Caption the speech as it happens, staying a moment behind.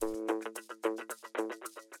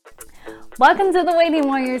Welcome to the Waiting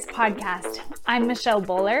Warriors podcast. I'm Michelle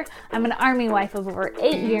Bowler. I'm an Army wife of over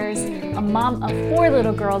 8 years, a mom of 4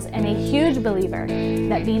 little girls, and a huge believer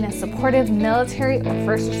that being a supportive military or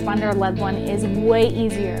first responder loved one is way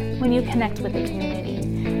easier when you connect with the community.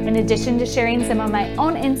 In addition to sharing some of my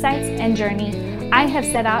own insights and journey, I have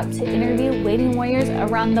set out to interview waiting warriors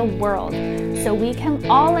around the world so we can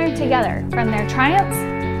all learn together from their triumphs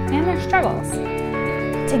and their struggles.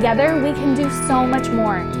 Together, we can do so much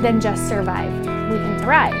more than just survive. We can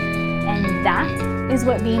thrive. And that is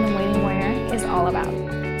what being a waiting warrior is all about.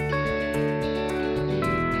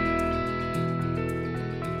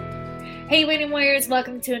 Hey, Waiting Warriors.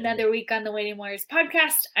 Welcome to another week on the Waiting Warriors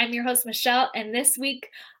podcast. I'm your host, Michelle. And this week,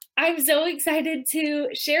 I'm so excited to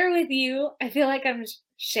share with you. I feel like I'm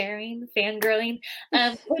sharing, fangirling.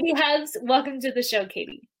 Katie Hubbs, welcome to the show,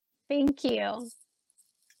 Katie. Thank you.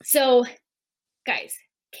 So, guys,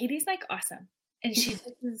 Katie's like awesome, and she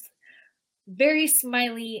is very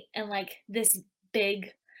smiley and like this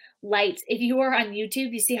big light. If you are on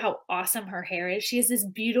YouTube, you see how awesome her hair is. She has this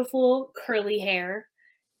beautiful curly hair,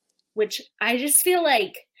 which I just feel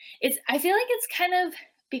like it's kind of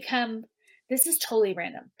become, this is totally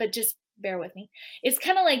random, but just bear with me. It's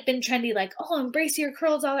kind of like been trendy, like, oh, embrace your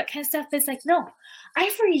curls, all that kind of stuff. But it's like, no, I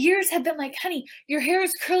for years have been like, honey, your hair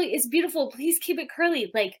is curly, it's beautiful, please keep it curly.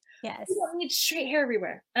 Like, yes, you don't need straight hair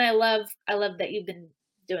everywhere. And I love that you've been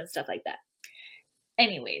doing stuff like that.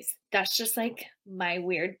 Anyways, that's just like my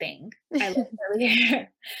weird thing. I love curly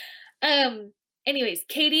hair. Anyways,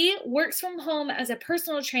 Katie works from home as a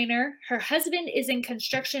personal trainer. Her husband is in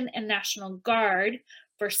construction and National Guard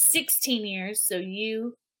for 16 years. So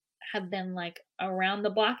you have been like around the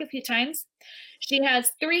block a few times. She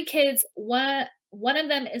has 3 kids. One of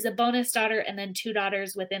them is a bonus daughter and then 2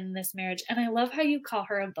 daughters within this marriage. And I love how you call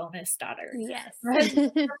her a bonus daughter. Yes.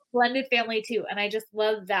 Blended family too. And I just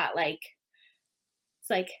love that. Like, it's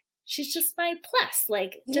like, she's just my plus,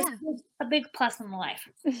 like just a big plus in the life.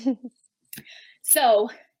 So,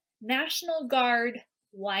 National Guard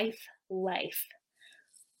wife life.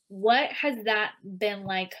 What has that been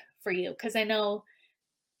like for you? Because I know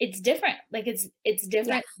it's different. Like it's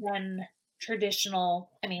different than traditional.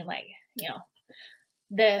 I mean, like, you know,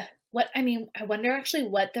 I wonder actually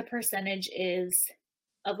what the percentage is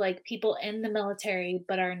of like people in the military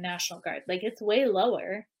but are National Guard. Like it's way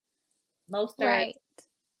lower. Most are right.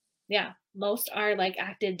 Yeah, most are like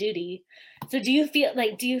active duty. So do you feel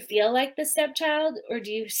like the stepchild, or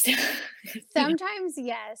do you still Sometimes,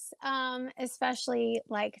 yes. Especially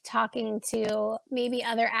like talking to maybe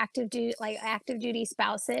other active duty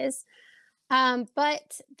spouses.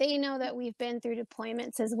 But they know that we've been through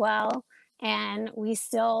deployments as well, and we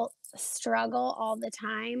still struggle all the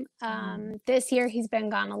time. This year he's been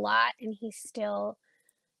gone a lot, and he's still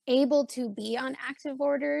able to be on active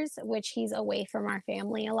orders, which he's away from our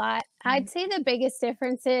family a lot. I'd say the biggest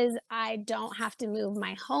difference is I don't have to move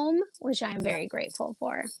my home, which I'm very grateful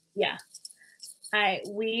for. Yeah. I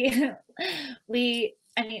mean,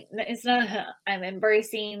 it's not, I'm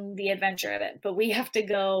embracing the adventure of it, but we have to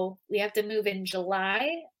move in in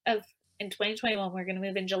 2021, we're going to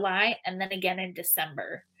move in July and then again in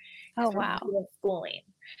December. Oh, wow. Schooling.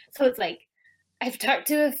 So it's like, I've talked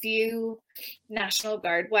to a few National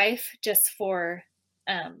Guard wife just for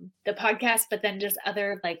the podcast, but then just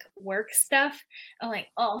other like work stuff. I'm like,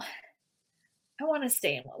 oh, I want to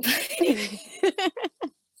stay in one.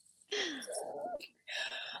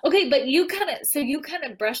 Okay, but you kind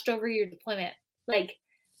of brushed over your deployment like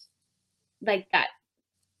that,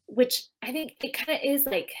 which I think it kind of is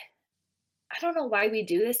like, I don't know why we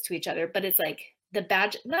do this to each other, but it's like the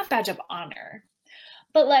not badge of honor,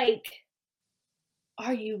 but like,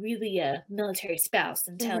 are you really a military spouse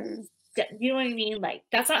until you know what I mean? Like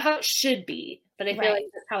that's not how it should be, but I feel like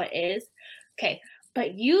that's how it is. Okay,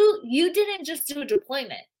 but you didn't just do a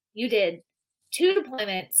deployment. You did 2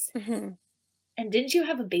 deployments. And didn't you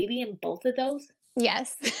have a baby in both of those?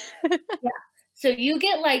 Yes. Yeah. So you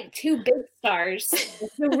get like 2 big stars.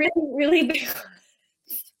 Really, really big.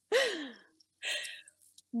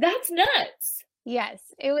 That's nuts. Yes,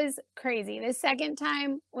 it was crazy. The second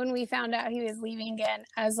time when we found out he was leaving again,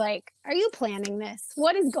 I was like, are you planning this?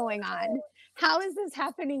 What is going on? How is this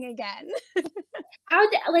happening again? How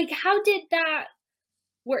did that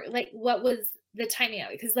work? Like, what was the timing of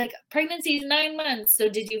it? Because like pregnancy is 9 months. So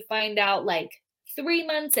did you find out like 3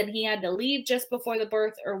 months and he had to leave just before the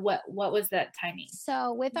birth, or what was that timing?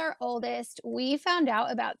 So with our oldest, we found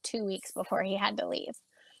out about 2 weeks before he had to leave.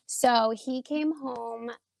 So he came home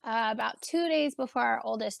about 2 days before our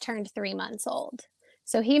oldest turned 3 months old.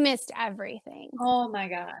 So he missed everything. Oh my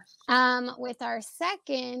gosh. With our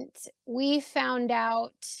second, we found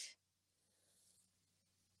out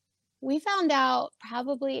We found out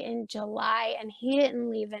probably in July, and he didn't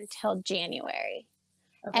leave until January.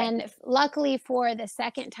 Okay. And luckily for the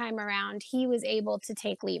second time around, he was able to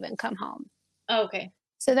take leave and come home. Okay.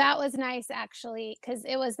 So that was nice actually, because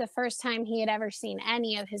it was the first time he had ever seen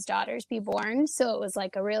any of his daughters be born. So it was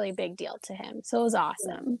like a really big deal to him. So it was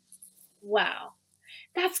awesome. Wow.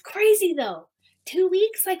 That's crazy though. 2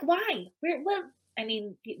 weeks? Like why? What? I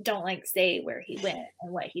mean, you don't like say where he went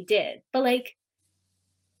and what he did, but like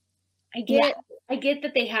I Yeah. get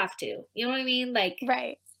that they have to. You know what I mean? Like,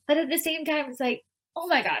 Right. but at the same time, it's like, oh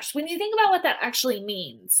my gosh, when you think about what that actually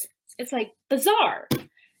means, it's like bizarre.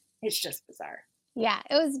 It's just bizarre. Yeah,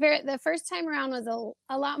 it was the first time around was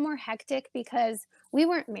a lot more hectic because we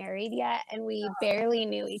weren't married yet and we barely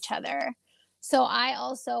knew each other. So I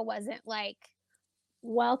also wasn't like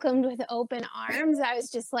welcomed with open arms. I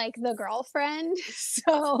was just like the girlfriend.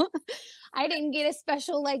 So I didn't get a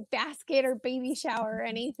special like basket or baby shower or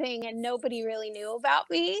anything, and nobody really knew about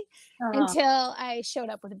me until I showed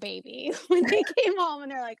up with a baby when they came home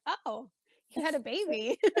and they're like, "Oh, you had a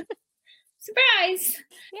baby." Surprise!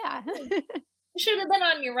 Yeah. Should have been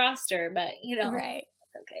on your roster, but Right.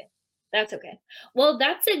 that's okay. That's okay. Well,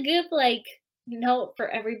 that's a good like note for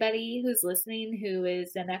everybody who's listening who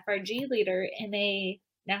is an FRG leader in a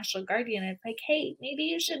National Guardian. It's like, hey, maybe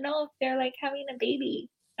you should know if they're like having a baby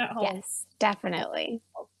at home. Yes, definitely.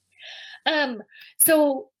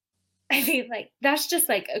 So I mean, like, that's just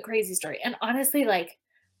like a crazy story. And honestly, like,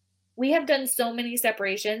 we have done so many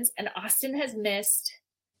separations, and Austin has missed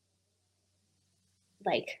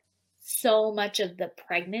like so much of the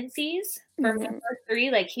pregnancies from the first 3.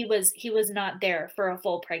 Like, he was not there for a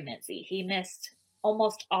full pregnancy. He missed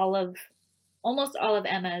almost all of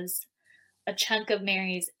Emma's, a chunk of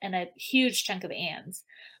Mary's, and a huge chunk of Anne's.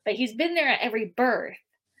 But he's been there at every birth.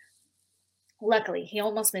 Luckily, he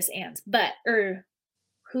almost missed Anne's. But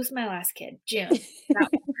who's my last kid? June.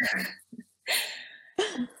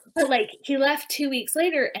 But like, he left 2 weeks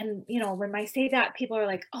later, and when I say that, people are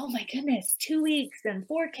like, oh my goodness, 2 weeks and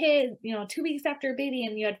 4 kids, 2 weeks after a baby,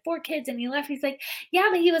 and you had 4 kids and you left. He's like, yeah,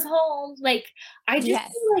 but he was home. Like, I just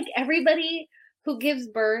feel like everybody who gives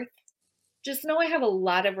birth, just know I have a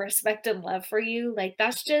lot of respect and love for you. Like,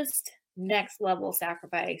 that's just next level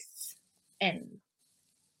sacrifice. And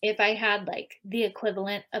if I had like the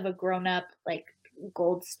equivalent of a grown up like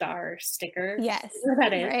gold star sticker, yes, you know what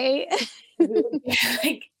that is, right?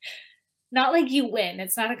 like, not like you win,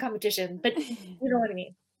 it's not a competition, but you know what I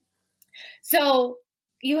mean. So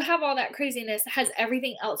you have all that craziness. Has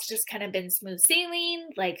everything else just kind of been smooth sailing?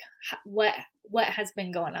 Like, what has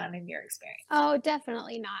been going on in your experience? Oh,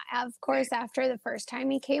 definitely not. Of course, after the first time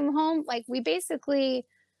he came home, like, we basically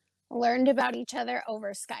learned about each other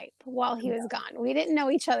over Skype while he was gone. We didn't know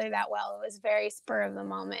each other that well. It was very spur of the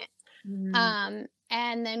moment. And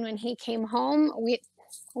then when he came home,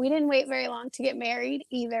 we didn't wait very long to get married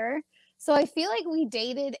either. So I feel like we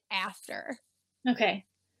dated after. Okay.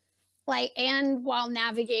 Like, and while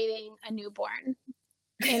navigating a newborn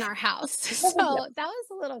in our house. So that was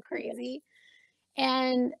a little crazy.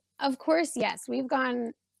 And of course, yes, we've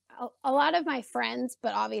gone, a lot of my friends,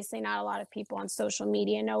 but obviously not a lot of people on social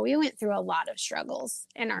media know we went through a lot of struggles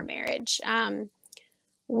in our marriage.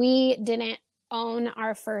 We didn't own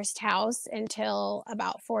our first house until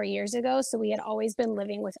about 4 years ago. So we had always been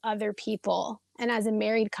living with other people. And as a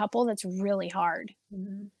married couple, that's really hard.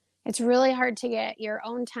 It's really hard to get your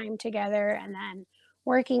own time together, and then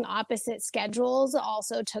working opposite schedules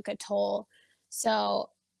also took a toll. So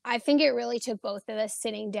I think it really took both of us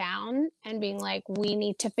sitting down and being like, we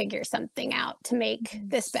need to figure something out to make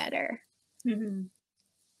this better.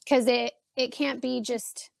 Because it can't be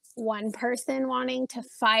just one person wanting to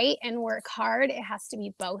fight and work hard. It has to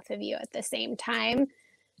be both of you at the same time,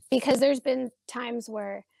 because there's been times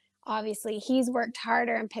where obviously he's worked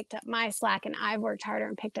harder and picked up my slack, and I've worked harder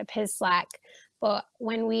and picked up his slack. But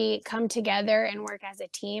when we come together and work as a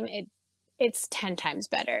team, it's 10 times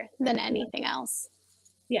better than anything else.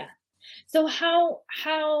 Yeah. So how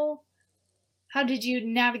did you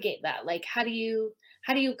navigate that? Like, how do you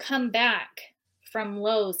come back from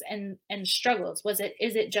lows and struggles?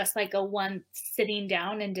 Is it just like a one sitting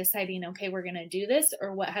down and deciding, okay, we're going to do this,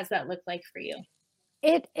 or what has that looked like for you?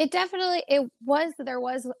 It definitely, there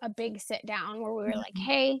was a big sit down where we were like,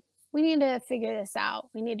 hey, we need to figure this out.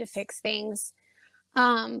 We need to fix things.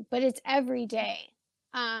 But it's every day.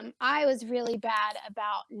 I was really bad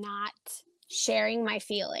about not sharing my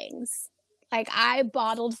feelings. Like, I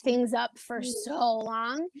bottled things up for so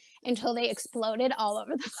long until they exploded all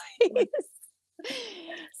over the place.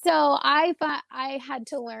 So I thought I had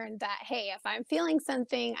to learn that, hey, if I'm feeling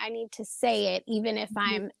something, I need to say it, even if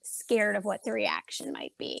I'm scared of what the reaction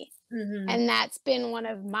might be. Mhm. And that's been one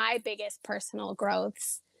of my biggest personal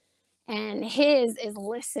growths. And his is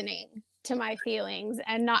listening to my feelings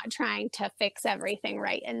and not trying to fix everything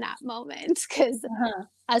right in that moment because Uh-huh.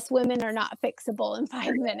 us women are not fixable in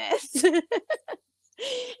 5 minutes.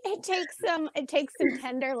 It takes some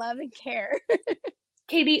tender love and care.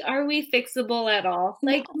 Katie, are we fixable at all?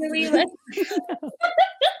 No. Like, really? Like No.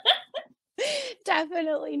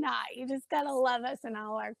 Definitely not. You just gotta love us and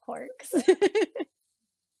all our quirks.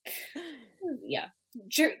 yeah.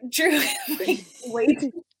 Drew like, way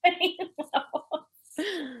too many levels.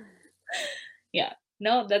 Yeah.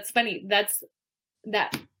 No, that's funny. That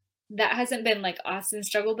that hasn't been, like, Austin's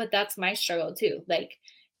struggle, but that's my struggle too. Like,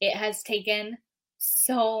 it has taken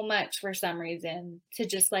so much for some reason to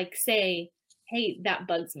just, like, say, "Hey, that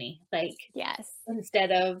bugs me." Like, Yes.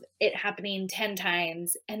 instead of it happening 10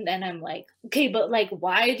 times, and then I'm like, "Okay, but, like,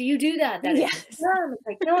 why do you do that? That is Yes. dumb." It's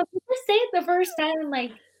like, "No, if you just say it the first time,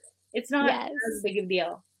 like, it's not as Yes. big of a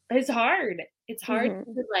deal." But it's hard. It's hard Mhm.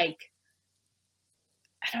 to, like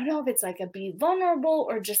I don't know if it's, like, a be vulnerable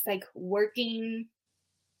or just, like, working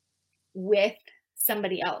with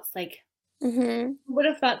somebody else. Like, Mhm. who would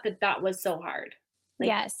have thought that that was so hard? Like,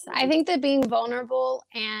 Yes. I think that being vulnerable,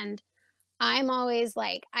 and I'm always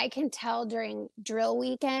like, I can tell during drill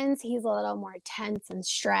weekends, he's a little more tense and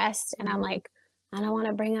stressed. And I'm mhm, like, I don't want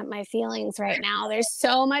to bring up my feelings right now. There's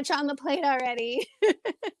so much on the plate already.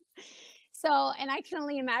 So, and I can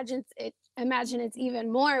only imagine it's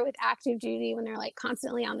even more with active duty when they're like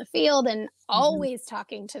constantly on the field and mhm, always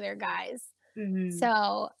talking to their guys. mhm,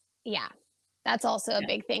 So, yeah, that's also a yeah,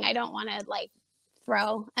 big thing. I don't want to like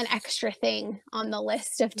throw an extra thing on the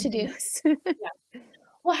list of mhm, to-dos. yeah.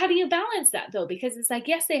 Well, how do you balance that though? Because it's like,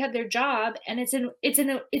 yes, they have their job and it's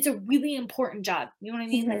a really important job. You know what I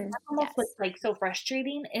mean? Like, Mhm. that's almost what's, Yes. like, so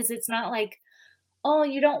frustrating is it's not like, "Oh,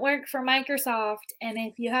 you don't work for Microsoft, and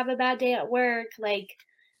if you have a bad day at work, like,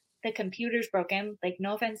 the computer's broken." Like,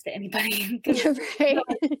 no offense to anybody, 'cause but, Right.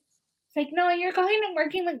 like, it's like, "No, you're going and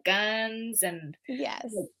working with guns and,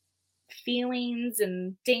 Yes. like, feelings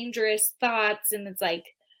and dangerous thoughts," and it's like,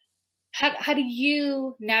 how do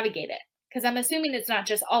you navigate it? Because I'm assuming it's not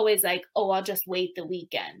just always like, "Oh, I'll just wait the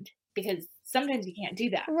weekend," because sometimes you can't do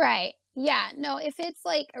that. Right. Yeah. No, if it's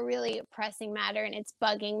like a really pressing matter and it's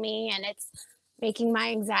bugging me and it's making my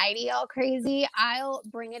anxiety all crazy, I'll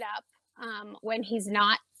bring it up when he's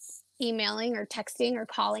not emailing or texting or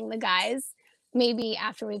calling the guys. Maybe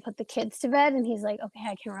after we put the kids to bed and he's like, okay,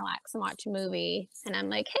 I can relax and watch a movie. And I'm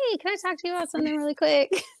like, hey, can I talk to you about something really quick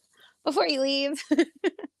before you leave?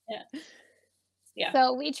 Yeah, yeah.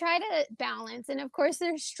 So we try to balance. And of course,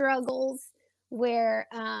 there's struggles where,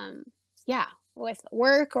 yeah, with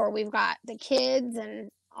work or we've got the kids and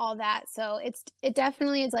all that. So it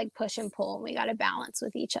definitely is like push and pull. And we got to balance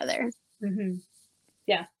with each other. Mhm.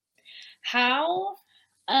 Yeah. How,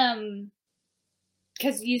 um,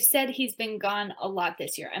 because you said he's been gone a lot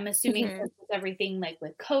this year. I'm assuming Hmm. 'cause with everything, like,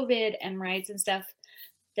 with COVID and riots and stuff,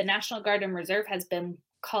 the National Guard and Reserve has been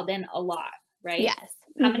called in a lot, right? Yes.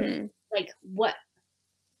 How many Hmm. like, what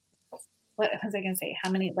was I gonna say? How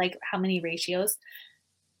many ratios?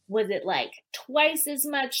 Was it, like, twice as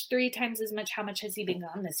much, 3 times as much? How much has he been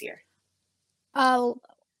gone this year? Oh,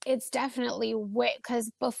 it's definitely way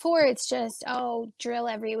because before it's just, oh, drill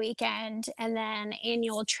every weekend and then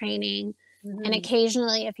annual training. And Mhm.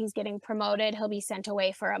 occasionally, if he's getting promoted, he'll be sent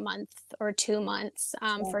away for a month or 2 months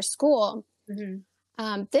Yeah. for school. Mhm.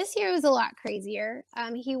 This year was a lot crazier.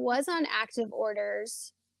 He was on active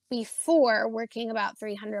orders before working about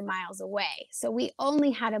 300 miles away. So we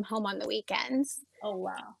only had him home on the weekends. Oh,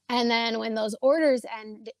 wow. And then when those orders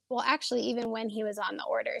end, well, actually, even when he was on the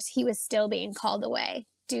orders, he was still being called away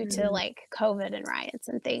due to Mhm. like COVID and riots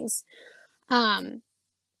and things. Um,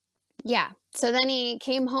 yeah. So then he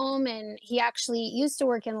came home and he actually used to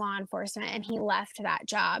work in law enforcement and he left that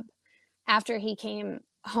job after he came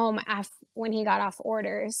home when he got off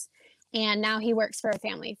orders. And now he works for a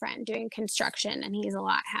family friend doing construction and he's a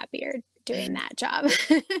lot happier doing that job.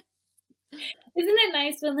 Isn't it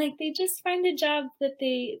nice when, like, they just find a job that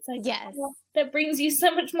it's like, Yes. "Oh, that brings you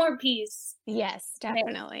so much more peace," Yes, and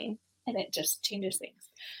definitely. it just changes things.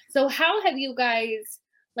 So how have you guys,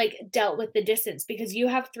 like, dealt with the distance? Because you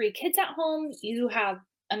have 3 kids at home, you have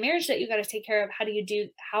a marriage that you gotta take care of.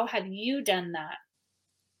 How have you done that?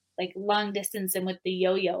 Like, long distance and with the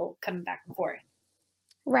yo-yo coming back and forth?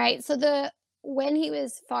 Right. So when he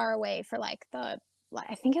was far away for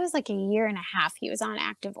I think it was like a year and a half, he was on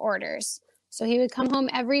active orders. So he would come home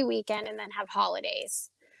every weekend and then have holidays.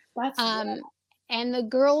 That's rough. Um, and the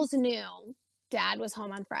girls knew dad was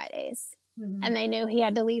home on Fridays Mhm. and they knew he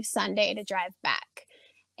had to leave Sunday to drive back.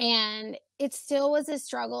 And it still was a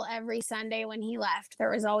struggle every Sunday when he left. There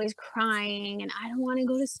was always crying and I don't want to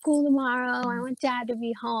go to school tomorrow. I want dad to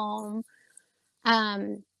be home.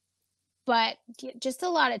 Um, but just a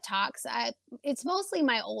lot of talks. It's mostly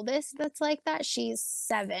my oldest that's like that. She's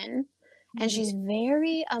 7 and she's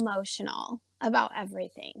very emotional about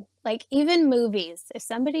everything. Like even movies. If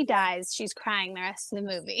somebody dies, she's crying the rest of the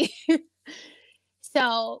movie.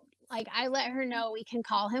 So like I let her know we can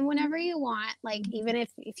call him whenever you want. Like even if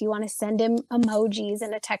you want to send him emojis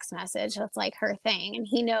in a text message, that's like her thing. And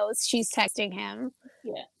he knows she's texting him.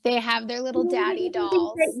 Yeah. They have their little daddy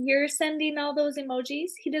dolls. You're sending all those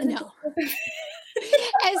emojis? He doesn't know.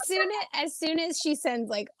 As soon as she sends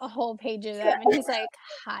like a whole page of them and he's like,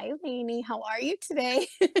 "Hi Lainey, how are you today?"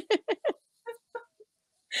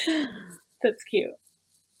 That's cute.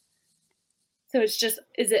 So it's just,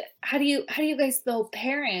 how do you guys though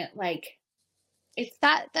parent? Like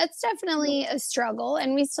that's definitely a struggle,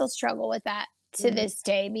 and we still struggle with that to this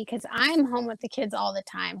day because I'm home with the kids all the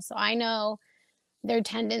time. So I know their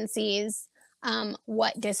tendencies,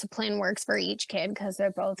 what discipline works for each kid because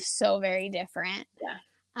they're both so very different.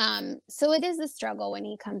 Yeah. So it is a struggle when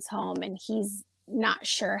he comes home and he's not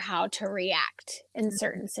sure how to react in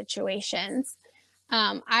certain situations.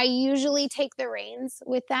 I usually take the reins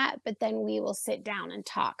with that, but then we will sit down and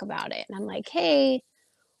talk about it. And I'm like, hey,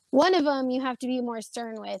 one of them you have to be more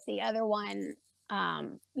stern with. The other one,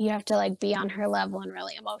 you have to like be on her level and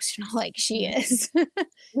really emotional like she is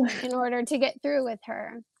in order to get through with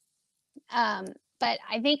her. But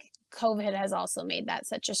I think COVID has also made that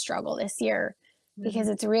such a struggle this year because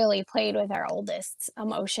it's really played with our oldest's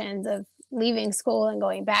emotions of leaving school and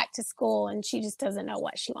going back to school. And she just doesn't know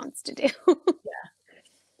what she wants to do. Yeah.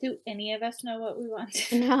 Do any of us know what we want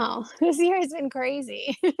to do? No, this year has been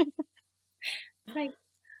crazy. Like,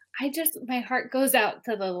 my heart goes out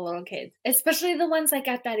to the little kids, especially the ones like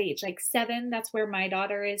at that age, like 7. That's where my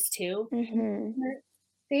daughter is too.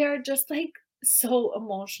 They are just like so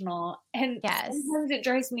emotional. And sometimes it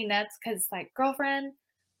drives me nuts because, like, girlfriend,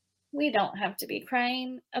 we don't have to be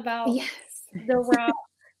crying about the rock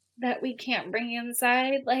that we can't bring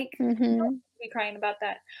inside. Like, don't be crying about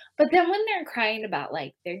that. But then when they're crying about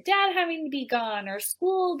like their dad having to be gone or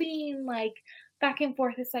school being like back and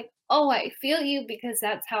forth, it's like, oh, I feel you because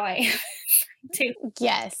that's how I am too.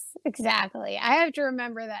 Yes, exactly. I have to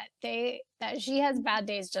remember that she has bad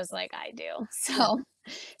days just like I do. So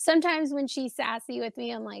sometimes when she's sassy with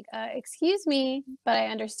me, I'm like, excuse me, but I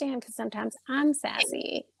understand because sometimes I'm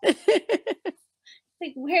sassy.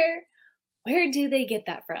 Like where do they get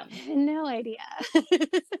that from? No idea.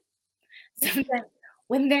 Sometimes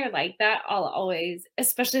when they're like that, I'll always,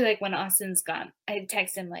 especially like when Austin's gone, I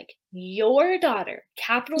text him like, your daughter,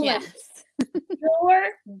 capital letters, your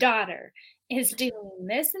daughter is doing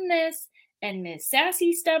this and this and Miss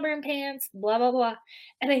Sassy Stubborn Pants, blah, blah, blah.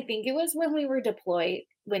 And I think it was when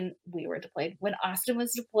Austin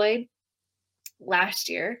was deployed last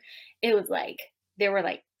year, it was like, there were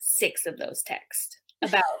like 6 of those texts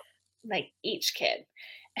about like each kid.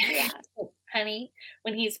 And honey,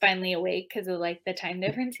 when he's finally awake because of like the time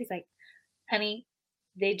difference, he's like, honey,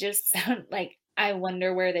 they just sound like, I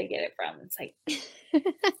wonder where they get it from. It's like,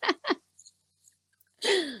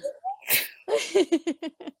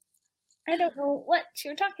 I don't know what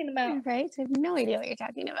you're talking about. Right? I have no idea what you're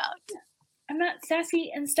talking about. I'm not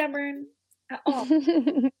sassy and stubborn at all.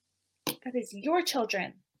 That is your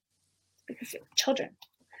children. Because you're children.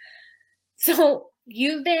 So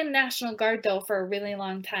you've been National Guard though for a really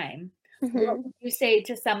long time. What would you say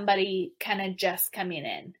to somebody kind of just coming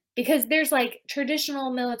in? Because there's like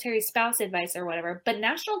traditional military spouse advice or whatever, but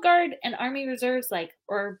National Guard and Army Reserves, like,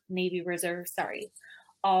 or Navy Reserves, sorry,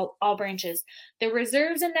 all branches, the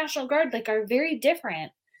reserves and National Guard like are very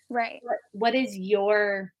different. Right. What is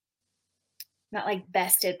your, not like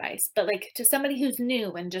best advice, but like to somebody who's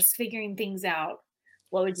new and just figuring things out,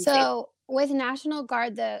 what would you say? So with National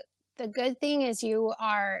Guard, the good thing is you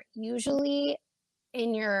are usually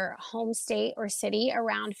in your home state or city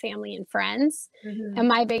around family and friends. And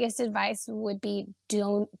my biggest advice would be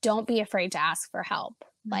don't be afraid to ask for help.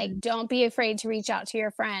 Like, don't be afraid to reach out to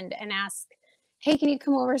your friend and ask, hey, can you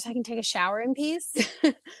come over so I can take a shower in peace?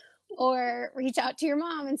 Or reach out to your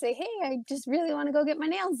mom and say, hey, I just really want to go get my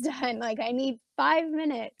nails done. Like, I need 5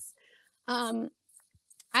 minutes. I'm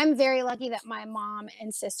very lucky that my mom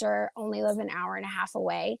and sister only live an hour and a half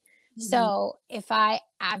away. So if I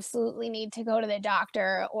absolutely need to go to the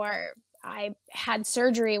doctor, or I had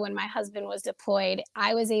surgery when my husband was deployed,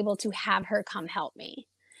 I was able to have her come help me.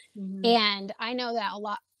 And I know that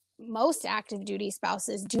most active duty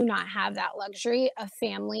spouses do not have that luxury of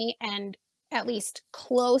family and at least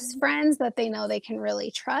close friends that they know they can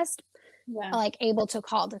really trust, Yeah. like able to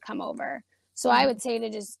call to come over. So I Mhm. would say to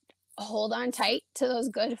just hold on tight to those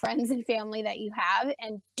good friends and family that you have,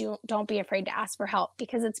 and don't be afraid to ask for help,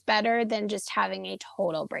 because it's better than just having a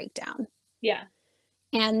total breakdown. Yeah.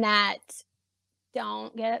 And that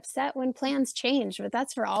don't get upset when plans change, but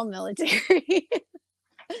that's for all military.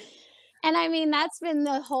 And I mean, that's been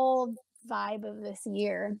the whole vibe of this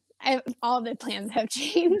year. All the plans have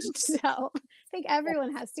changed. So I think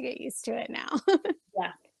everyone has to get used to it now.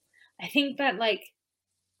 Yeah. I think that, like,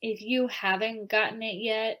 if you haven't gotten it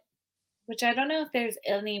yet, which I don't know if there's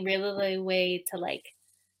any really way to, like,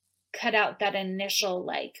 cut out that initial,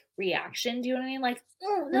 like, reaction, do you know what I mean? Like,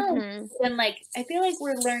 "Oh, no." Hmm. Then, like, I feel like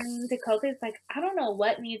we're learning to cope. It's like, I don't know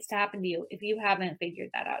what needs to happen to you if you haven't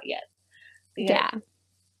figured that out yet, because Yeah.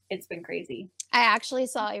 it's been crazy. I actually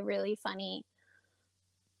saw a really funny,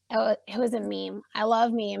 it was a meme. I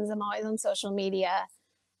love memes. I'm always on social media.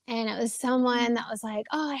 And it was someone that was like,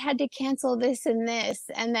 "Oh, I had to cancel this and this."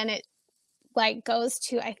 And then it like goes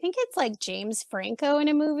to, I think it's like James Franco in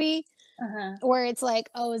a movie Uh-huh. where it's like,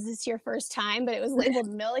 "Oh, is this your first time?" But it was labeled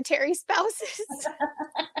military spouses.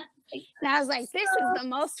 And I was like, this is the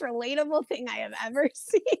most relatable thing I have ever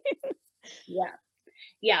seen. Yeah.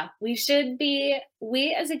 Yeah, we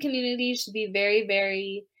as a community should be very,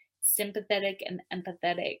 very sympathetic and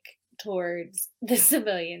empathetic towards the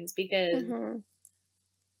civilians, because, Hmm.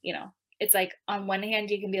 it's like on one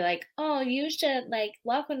hand you can be like, "Oh, you should, like,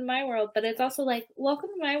 welcome to my world," but it's also like,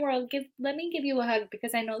 "Welcome to my world. Let me give you a hug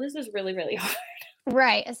because I know this is really, really hard."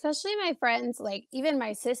 Right. Especially my friends, like even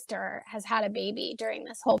my sister has had a baby during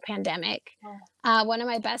this whole pandemic. Oh, One of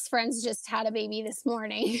my best friends just had a baby this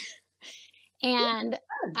morning. And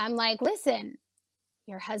good. I'm like, listen,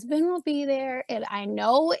 your husband will be there. And I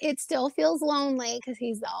know it still feels lonely because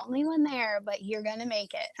he's the only one there, but you're going to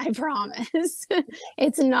make it. I promise.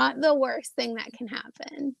 It's not the worst thing that can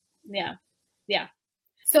happen. Yeah. Yeah.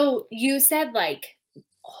 So you said, like,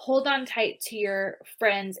 hold on tight to your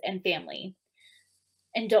friends and family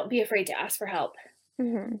and don't be afraid to ask for help.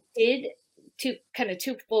 Hmm. Did two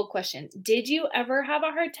full questions. Did you ever have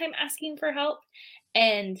a hard time asking for help?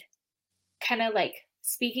 And kind of like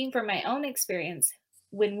speaking from my own experience,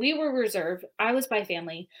 when we were reserved, I was by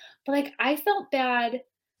family, but like I felt bad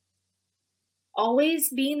always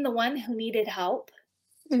being the one who needed help.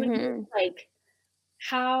 So Hmm. like,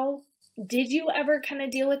 how did you ever kind of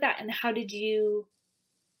deal with that? And how did you,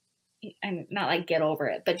 and not like get over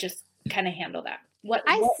it, but just kind of handle that? What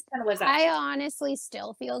kind of was that? I honestly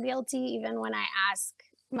still feel guilty even when I ask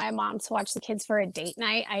my mom to watch the kids for a date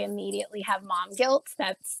night. I immediately have mom guilt.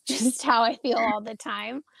 That's just how I feel all the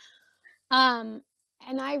time. Um,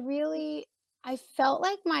 and I felt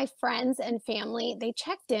like my friends and family, they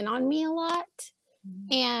checked in on me a lot.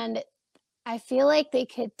 Mhm. And I feel like they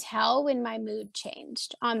could tell when my mood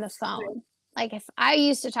changed on the Right. phone. Like if I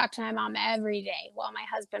used to talk to my mom every day while my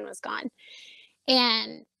husband was gone,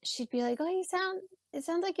 and she'd be like, "Oh, it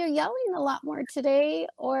sounds like you're yelling a lot more today,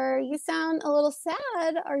 or you sound a little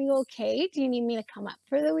sad. Are you okay? Do you need me to come up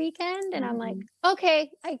for the weekend?" And I'm like, Mhm.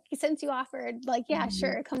 "Okay, since you offered, like, yeah, Mhm.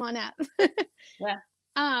 sure, come on up." Yeah.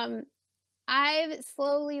 um, I've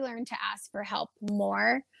slowly learned to ask for help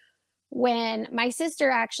more. When my sister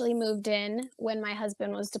actually moved in when my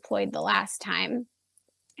husband was deployed the last time,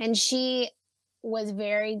 and she was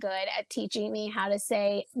very good at teaching me how to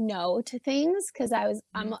say no to things because I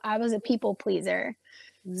was a people pleaser.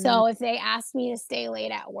 Mm. So if they asked me to stay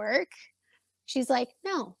late at work, she's like,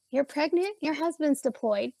 "No, you're pregnant, your husband's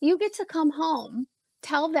deployed. You get to come home.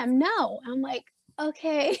 Tell them no." I'm like,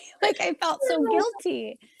 "Okay." Like I felt so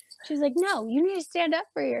guilty. She's like, "No, you need to stand up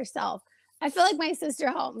for yourself." I feel like my sister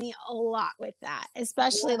helped me a lot with that,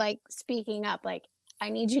 especially like speaking up, like, "I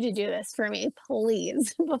need you to do this for me,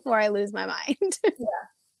 please," before I lose my mind.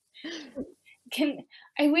 Can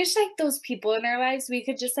I wish, like, those people in our lives, we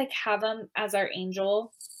could just, like, have them as our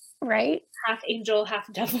Right? angel,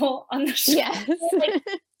 half devil on the shoulder. Yes. Like,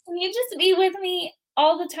 "Can you just be with me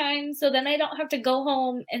all the time so then I don't have to go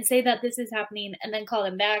home and say that this is happening and then call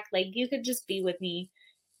them back? Like, you could just be with me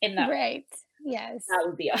in that." Right. Yes. That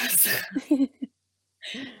would be awesome.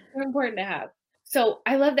 They're important to have. So,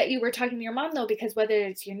 I love that you were talking to your mom, though, because whether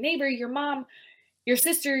it's your neighbor, your mom, your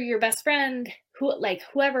sister, your best friend,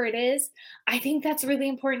 whoever it is, I think that's really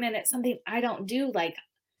important, and it's something I don't do. Like,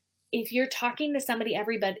 if you're talking to somebody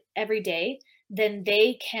every day, then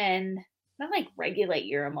they can not like regulate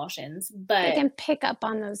your emotions, They but can pick up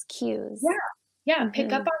on those cues. yeah, yeah,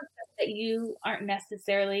 pick up Mhm. on stuff that you aren't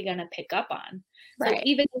necessarily gonna pick up on. So Right.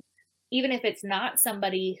 even even if it's not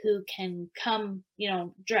somebody who can come,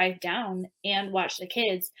 drive down and watch the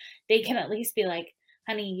kids, they can at least be like,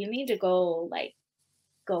 honey, you need to go, like,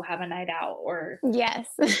 go have a night out, or Yes.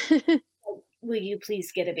 will you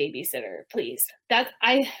please get a babysitter, please?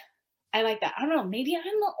 I like that. I don't know, maybe I'm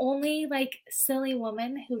the only, like, silly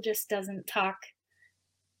woman who just doesn't talk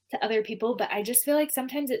to other people, but I just feel like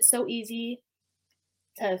sometimes it's so easy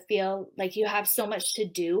to feel like you have so much to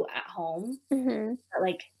do at home Mhm. that,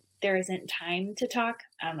 like, there isn't time to talk.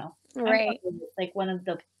 I don't know. I'm Right. probably, like, one of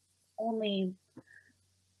the only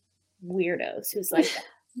weirdos who's like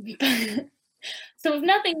that. So if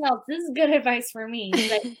nothing else, this is good advice for me.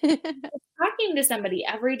 Like, talking to somebody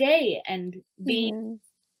every day and being Mhm.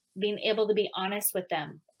 being able to be honest with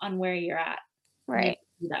them on where you're at. Maybe Right.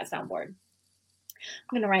 do that soundboard.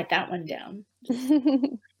 I'm gonna write that one down.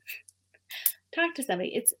 Talk to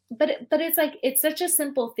somebody. But it's like it's such a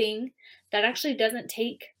simple thing that actually doesn't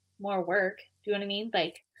take more work. Do you know what I mean?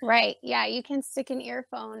 Like, Right. Yeah, you can stick an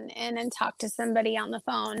earphone in and talk to somebody on the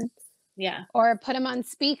phone, yeah, or put them on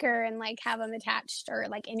speaker and like have them attached or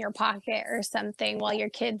like in your pocket or something while your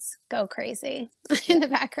kids go crazy yeah. in the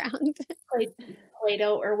background. Play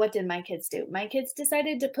Play-Doh, or what did my kids do? My kids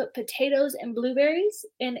decided to put potatoes and blueberries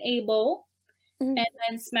in a bowl Mhm. and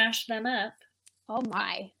then smash them up. Oh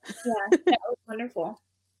my. Yeah, that was wonderful.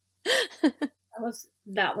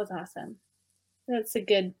 That was awesome. That's a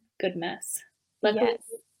good mess. Luckily,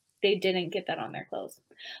 Yes. they didn't get that on their clothes.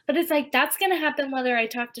 But it's like, that's gonna happen whether I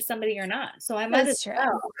talk to somebody or not, so I might as That's true.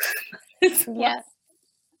 well. As well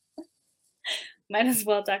Yep. might as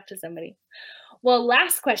well talk to somebody. Well,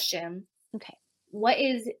 last question. Okay. What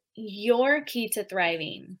is your key to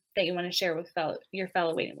thriving that you wanna share with your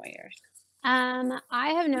fellow waiting warriors? I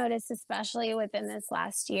have noticed, especially within this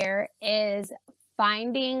last year, is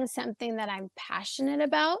finding something that I'm passionate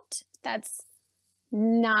about that's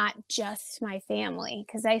not just my family.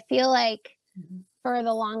 Because I feel like Mhm. for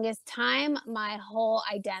the longest time, my whole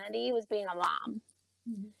identity was being a mom.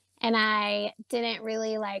 Mhm. And I didn't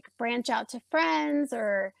really like branch out to friends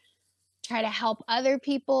or try to help other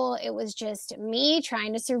people. It was just me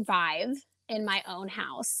trying to survive in my own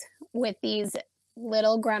house with these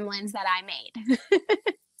little gremlins that I made.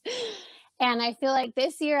 And I feel like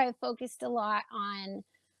this year I focused a lot on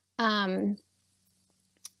um,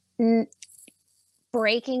 n-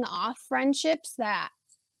 breaking off friendships that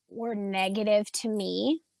were negative to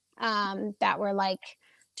me, that were like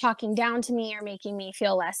talking down to me or making me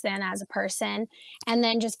feel less than as a person. And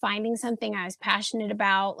then just finding something I was passionate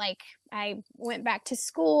about. Like, I went back to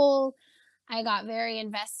school, I got very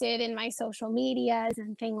invested in my social medias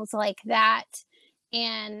and things like that.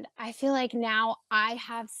 And I feel like now I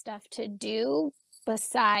have stuff to do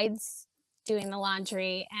besides doing the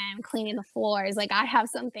laundry and cleaning the floors. Like, I have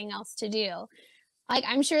something else to do. Like,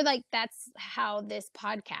 I'm sure like that's how this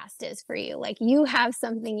podcast is for you. Like, you have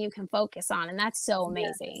something you can focus on, and that's so Yeah,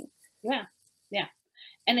 amazing. yeah, yeah,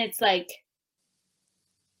 and it's like,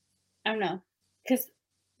 I don't know, because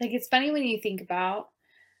like, it's funny when you think about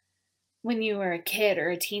when you were a kid or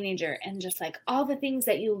a teenager and just, like, all the things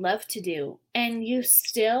that you love to do, and you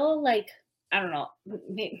still, like, I don't know,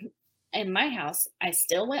 in my house, I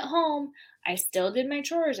still went home, I still did my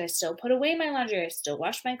chores, I still put away my laundry, I still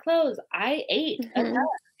washed my clothes, I ate a ton, Hmm.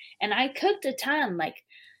 and I cooked a ton, like,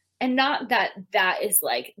 and not that that is,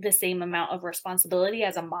 like, the same amount of responsibility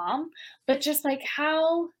as a mom, but just, like,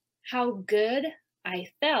 how good I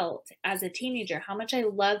felt as a teenager, how much I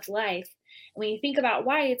loved life. And when you think about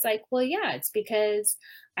why, it's like, well, yeah, it's because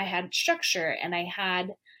I had structure and I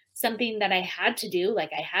had something that I had to do.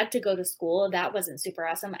 Like, I had to go to school. That wasn't super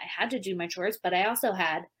awesome. I had to do my chores, but I also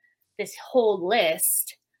had this whole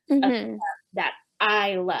list of Hmm. that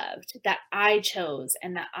I loved, that I chose,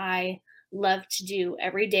 and that I love to do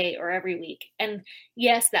every day or every week. And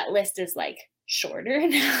yes, that list is like shorter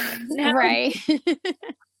now, Right.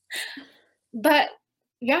 but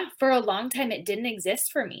yeah, for a long time it didn't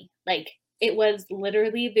exist for me. Like, it was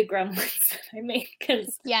literally the gremlins that I made,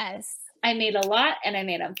 because Yes. I made a lot and I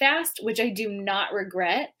made them fast, which I do not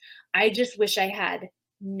regret. I just wish I had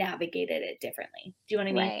navigated it differently. Do you know what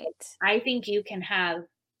I mean? Right. I think you can have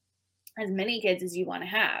as many kids as you want to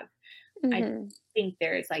have. I Hmm. think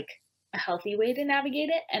there's like a healthy way to navigate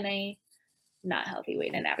it and a not healthy way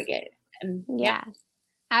to navigate it. And yeah, Yeah,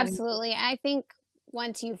 I think absolutely. I think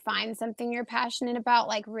once you find something you're passionate about,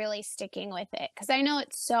 like really sticking with it. Cause I know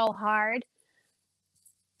it's so hard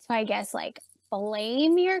to, I guess, like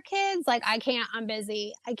blame your kids. Like, I can't, I'm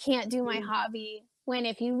busy. I can't do my hobby. When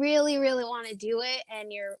if you really, really want to do it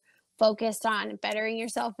and you're focused on bettering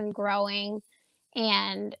yourself and growing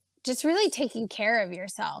and just really taking care of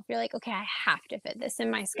yourself. You're like, okay, I have to fit this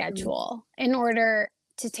in my Mhm. schedule in order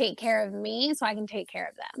to take care of me so I can take care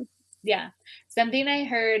of them. Yeah. Something I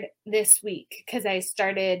heard this week, because I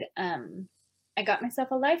started, I got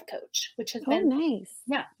myself a life coach, which has Oh, been, nice.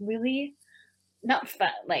 yeah, really not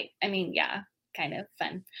fun. Like, I mean, yeah, kind of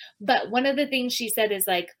fun. But one of the things she said is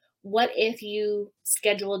like, what if you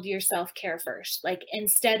scheduled your self-care first? Like,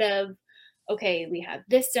 instead of, okay, we have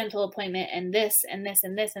this dental appointment and this and this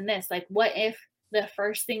and this and this, like, what if the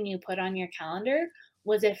first thing you put on your calendar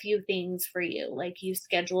was a few things for you? Like, you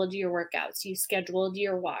scheduled your workouts, you scheduled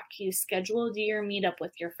your walk, you scheduled your meetup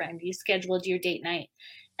with your friend, you scheduled your date night,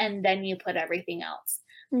 and then you put everything else.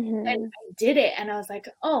 And Hmm. I did it, and I was like,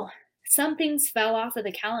 oh, some things fell off of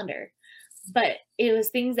the calendar, but it was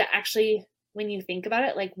things that actually, when you think about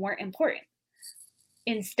it, like, weren't important,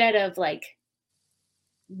 instead of like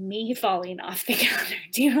me falling off the calendar.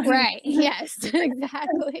 Do you know what I mean? Right. Yes,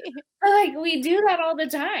 exactly. Like, we do that all the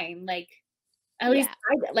time. Like, at least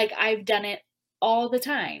Yeah. I've done it all the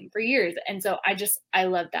time for years. And so I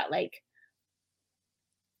love that. Like,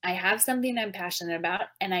 I have something I'm passionate about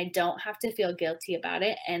and I don't have to feel guilty about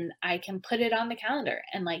it. And I can put it on the calendar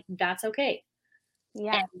and like, that's okay.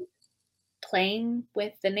 Yeah. And playing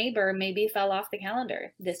with the neighbor maybe fell off the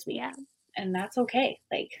calendar this week. Yeah. And that's okay.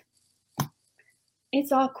 Like,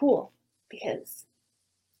 it's all cool because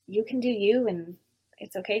you can do you and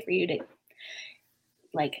it's okay for you to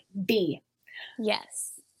like be.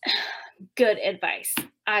 Yes. Good advice.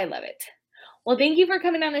 I love it. Well, thank you for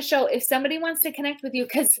coming on the show. If somebody wants to connect with you,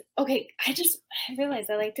 because, okay, I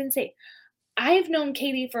realized I didn't say, I've known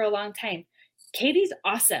Katie for a long time. Katie's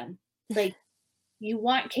awesome. Like, you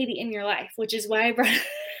want Katie in your life, which is why I brought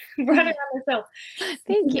her on the show.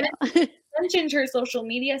 Thank you. Mentioned her social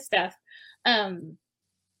media stuff.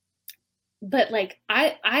 But like,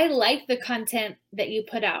 I like the content that you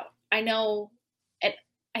put out. I know, and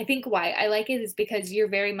I think why I like it is because you're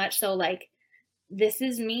very much so like, this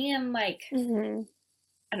is me, and like, Hmm.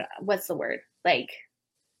 I don't know, what's the word? Like,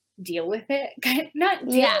 deal with it. Not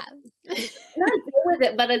deal, Yeah. not deal with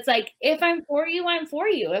it, but it's like, if I'm for you, I'm for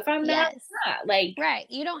you. If I'm not, Yes. I'm not. Like, Right.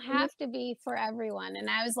 You don't have to be for everyone. And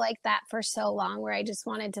I was like that for so long where I just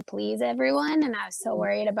wanted to please everyone. And I was so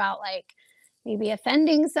worried about like maybe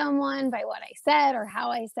offending someone by what I said or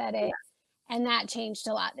how I said it. And that changed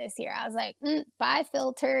a lot this year. I was like, bye,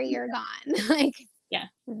 filter, you're gone. Like, yeah,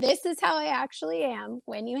 this is how I actually am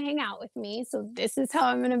when you hang out with me. So this is how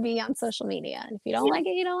I'm going to be on social media. And if you don't yeah, like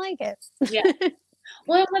it, you don't like it. yeah.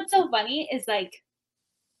 Well, what's so funny is like,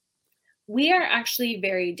 we are actually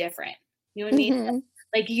very different. You and me. Hmm.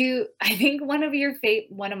 Like, I think one of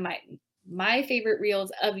my favorite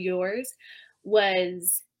reels of yours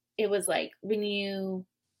was, it was like when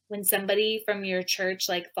somebody from your church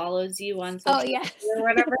like follows you on social Oh, media yes. or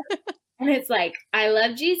whatever, and it's like, I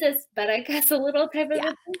love Jesus, but I cuss a little type of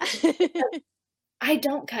Yeah. a thing. I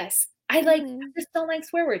don't cuss. I Hmm. just don't like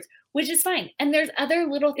swear words, which is fine. And there's other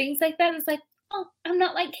little things like that. It's like, oh, I'm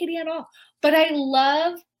not like Katie at all. But I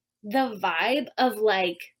love the vibe of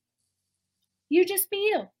like, you just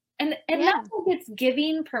be you. And Yeah. that's like, it's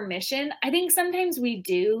giving permission. I think sometimes we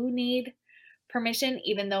do need permission,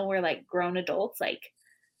 even though we're like grown adults. Like,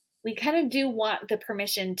 we kind of do want the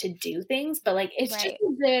permission to do things, but like, it's just Right.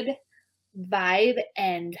 a good vibe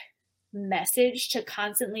and message to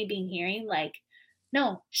constantly be hearing. Like,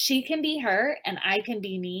 no, she can be her and I can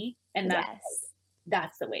be me. And Yes.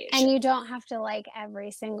 that's the way it And should. you don't have to like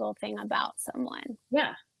every single thing about someone.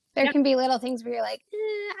 Yeah. There Yeah. can be little things where you're like,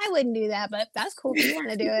 I wouldn't do that, but that's cool if you want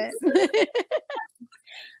to do it.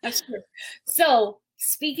 That's true. So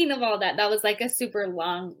speaking of all that, that was like a super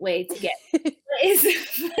long way to get. What is the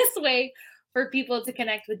best way for people to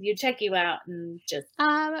connect with you, check you out, and just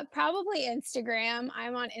Probably Instagram.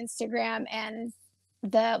 I'm on Instagram and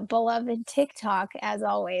the beloved TikTok as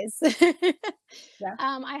always. yeah.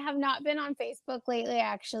 I have not been on Facebook lately. I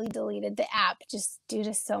actually deleted the app just due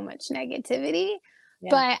to so much negativity. Yeah.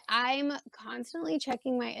 But I'm constantly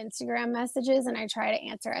checking my Instagram messages and I try to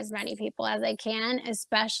answer as many people as I can,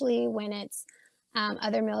 especially when it's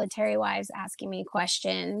other military wives asking me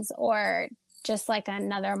questions or just like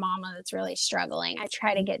another mama that's really struggling. I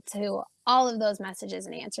try to get to all of those messages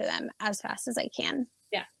and answer them as fast as I can.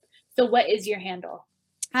 Yeah. So what is your handle?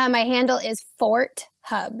 My handle is Fort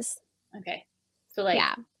Hubs. Okay. So like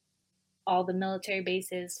Yeah. all the military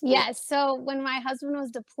bases. Yes. So when my husband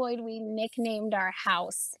was deployed, we nicknamed our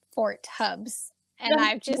house Fort Hubs. And That's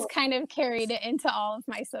I've just cool. kind of carried it into all of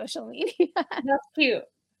my social media. That's cute.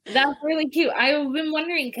 That's really cute. I've been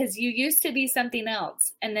wondering because you used to be something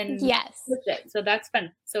else and then Yes. switched it. So that's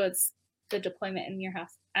fun. So it's the deployment in your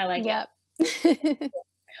house. I like it. Yep.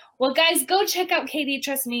 Well, guys, go check out Katie.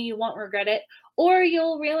 Trust me, you won't regret it. Or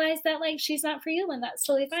you'll realize that like she's not for you, and that's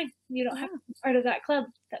totally fine. You don't have to be part of that club.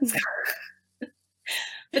 That's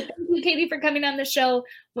But thank you, Katie, for coming on the show.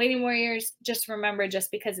 Waiting Warriors, just remember,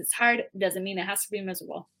 just because it's hard doesn't mean it has to be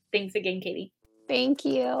miserable. Thanks again, Katie. Thank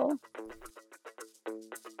you.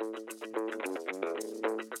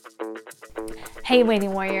 Hey,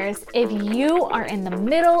 Waiting Warriors, if you are in the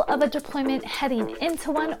middle of a deployment, heading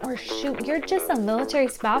into one, or shoot, you're just a military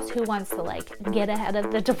spouse who wants to like get ahead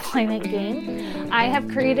of the deployment game, I have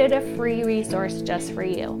created a free resource just for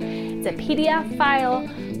you. It's a PDF file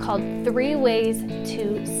called 3 Ways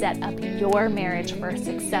to Set Up Your Marriage for a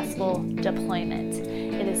Successful Deployment.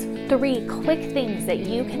 It is 3 quick things that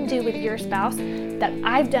you can do with your spouse that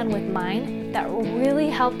I've done with mine that really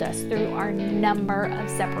helped us through our number of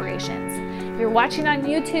separations. If you're watching on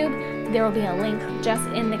YouTube, there will be a link just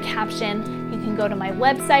in the caption. You can go to my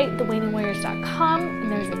website, thewaitingwarriors.com,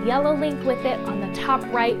 and there's a yellow link with it on the top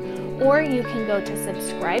right, or you can go to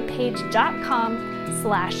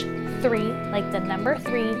subscribepage.com/3, like the number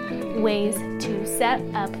 3, ways to set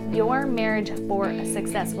up your marriage for a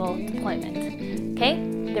successful deployment. Okay?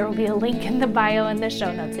 There will be a link in the bio and the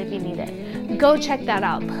show notes if you need it. Go check that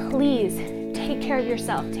out. Please take care of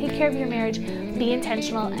yourself, take care of your marriage, be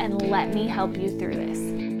intentional, and let me help you through this.